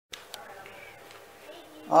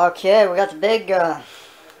Okay, we got the big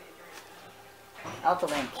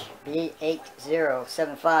Alphalink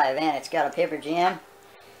B8075, and it's got a paper jam,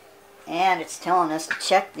 and it's telling us to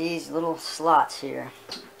check these little slots here.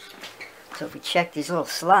 So if we check these little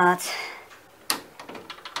slots,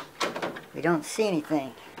 we don't see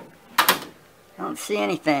anything. Don't see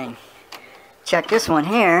anything. Check this one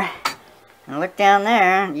here, and look down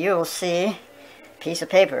there, you'll see a piece of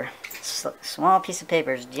paper. Small piece of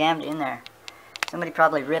paper is jammed in there. Somebody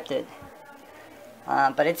probably ripped it,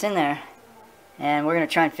 but it's in there, and we're going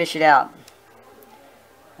to try and fish it out.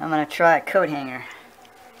 I'm going to try a coat hanger,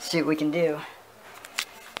 see what we can do.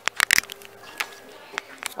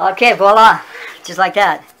 Okay, voila, just like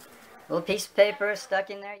that. A little piece of paper stuck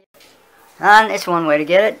in there. And it's one way to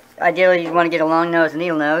get it. Ideally, you want to get a long nose,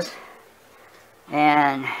 needle nose.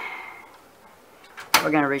 And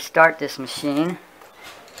we're going to restart this machine.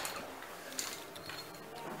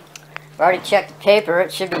 I've already checked the paper,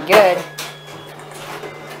 it should be good.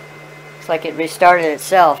 Looks like it restarted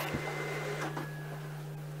itself.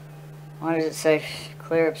 Why does it say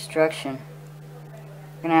clear obstruction?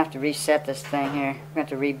 I'm going to have to reset this thing here. I'm going to have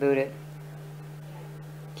to reboot it.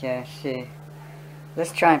 Okay, see.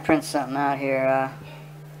 Let's try and print something out here.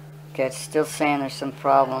 Okay, it's still saying there's some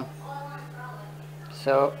problem.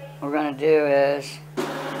 So, what we're going to do is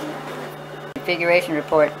configuration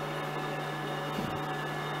report.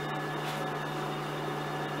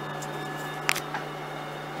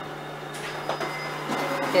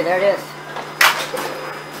 Okay, there it is.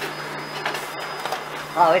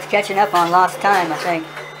 Oh, it's catching up on lost time, I think.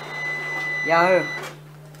 Yahoo.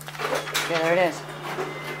 Okay, there it is.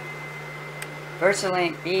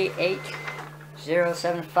 VersaLink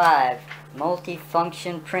B8075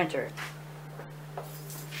 multi-function printer.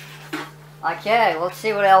 Okay, let's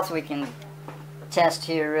see what else we can test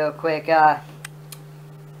here real quick.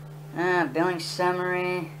 Billing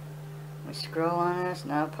summary. We scroll on this.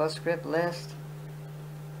 No, postscript list.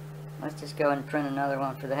 Let's just go and print another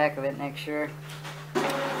one for the heck of it, make sure.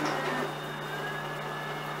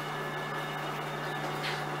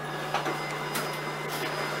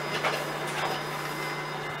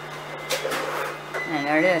 And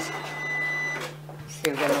there it is. Let's see,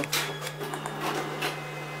 we got a little...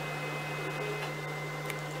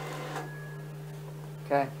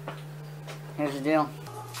 Okay, here's the deal.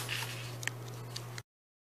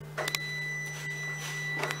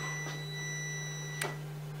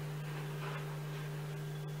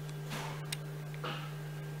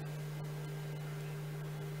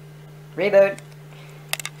 Reboot.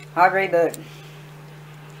 Hard reboot.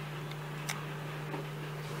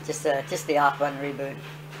 Just the off button reboot.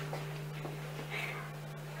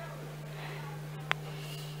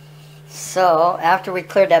 So after we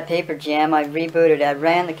cleared that paper jam, I rebooted. I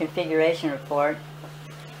ran the configuration report.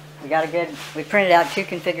 We printed out 2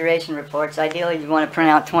 configuration reports. Ideally, you want to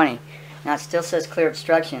print out 20. Now it still says clear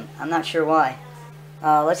obstruction. I'm not sure why.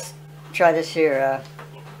 Let's try this here.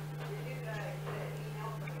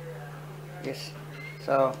 Yes.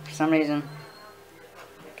 So for some reason,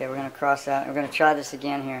 okay, we're going to cross out. We're going to try this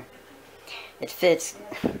again here. It fits.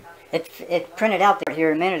 It printed out there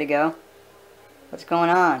here a minute ago. What's going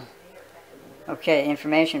on? Okay,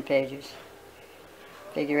 information pages.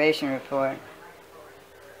 Configuration report.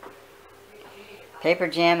 Paper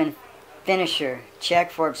jam and finisher. Check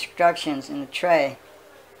for obstructions in the tray.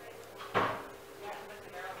 I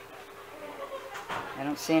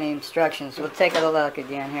don't see any obstructions. We'll take a look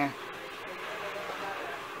again here.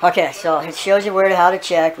 Okay, so it shows you how to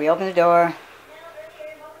check. We open the door.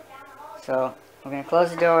 So we're going to close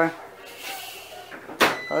the door.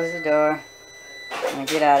 Close the door. And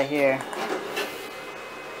get out of here.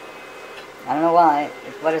 I don't know why.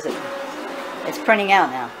 What is it? It's printing out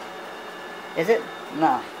now. Is it?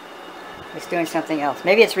 No. It's doing something else.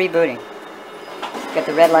 Maybe it's rebooting. Got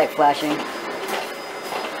the red light flashing.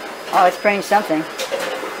 Oh, it's printing something.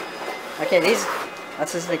 Okay, these...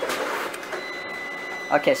 What's this?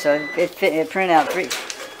 Okay, so it printed out three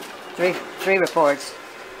reports.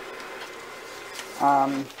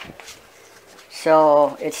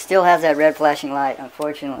 So it still has that red flashing light,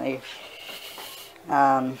 unfortunately.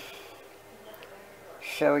 So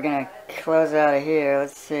we're gonna close out of here.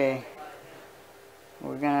 Let's see.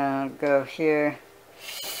 We're gonna go here.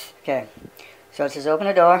 Okay. So it says open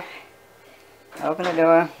the door. Open the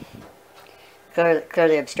door. Clear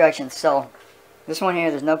the obstructions. So this one here,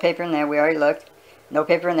 there's no paper in there. We already looked. No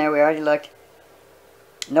paper in there, we already looked.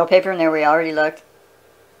 No paper in there, we already looked.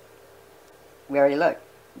 We already looked.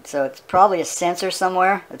 So it's probably a sensor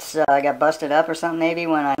somewhere. It's got busted up or something maybe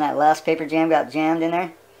when that last paper jam got jammed in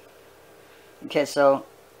there. Okay, so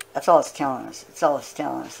that's all it's telling us. That's all it's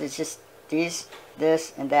telling us. It's just these,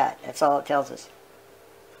 this, and that. That's all it tells us.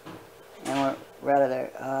 And we're out of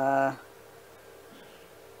there.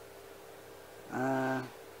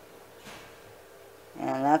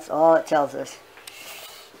 And that's all it tells us.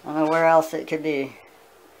 I don't know where else it could be.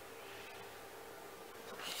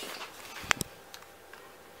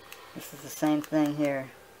 This is the same thing here.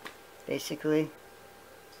 Basically,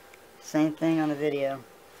 same thing on the video.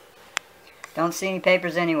 Don't see any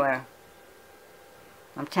papers anywhere.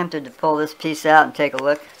 I'm tempted to pull this piece out and take a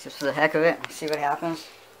look, just for the heck of it, see what happens.